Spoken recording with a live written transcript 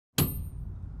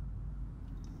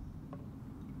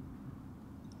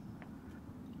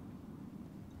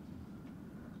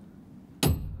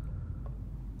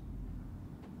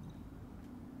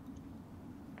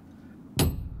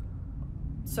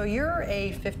So you're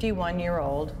a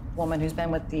 51-year-old woman who's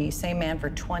been with the same man for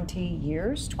 20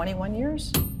 years, 21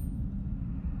 years?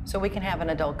 So we can have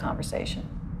an adult conversation.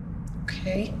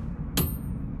 Okay.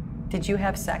 Did you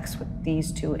have sex with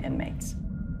these two inmates?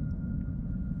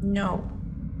 No.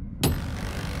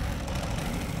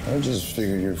 I just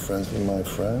figured you're friends with my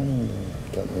friend.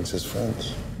 That makes us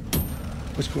friends.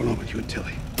 What's going on with you and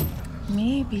Tilly?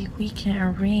 Maybe we can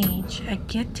arrange a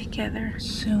get-together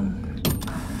soon.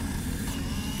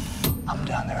 I'm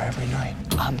down there every night.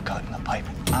 I'm cutting the pipe.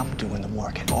 I'm doing the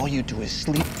work, and all you do is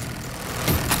sleep.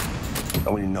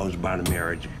 Nobody knows about a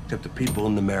marriage except the people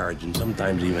in the marriage, and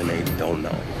sometimes even they don't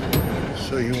know.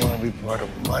 So you want to be part of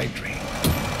my dream?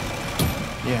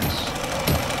 Yes.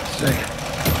 Say it.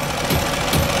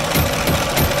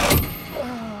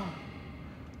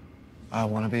 I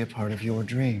want to be a part of your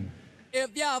dream.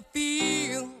 If you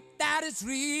feel that it's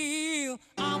real,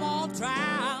 I'm on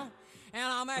trial, and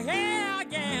I'm here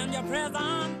again, your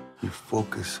prison. You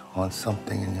focus on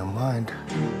something in your mind.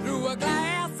 Through a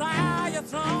glass eye, you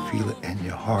feel it in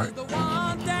your heart.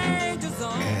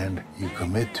 And you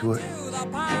commit to it.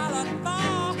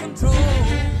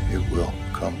 It will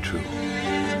come true.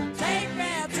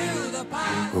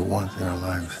 For once in our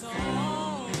lives,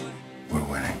 we're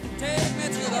winning.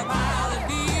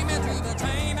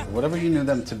 Whatever you knew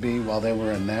them to be while they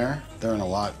were in there, they're in a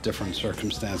lot different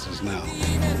circumstances now.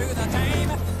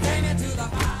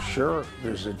 Sure,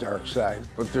 there's a dark side,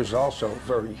 but there's also a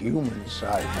very human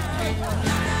side.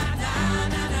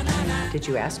 Did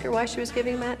you ask her why she was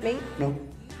giving Matt meat? No,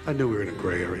 I knew we were in a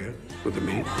gray area with the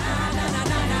meat.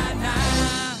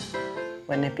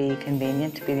 Wouldn't it be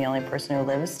convenient to be the only person who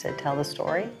lives to tell the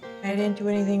story? I didn't do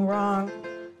anything wrong.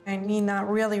 I mean, not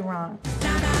really wrong.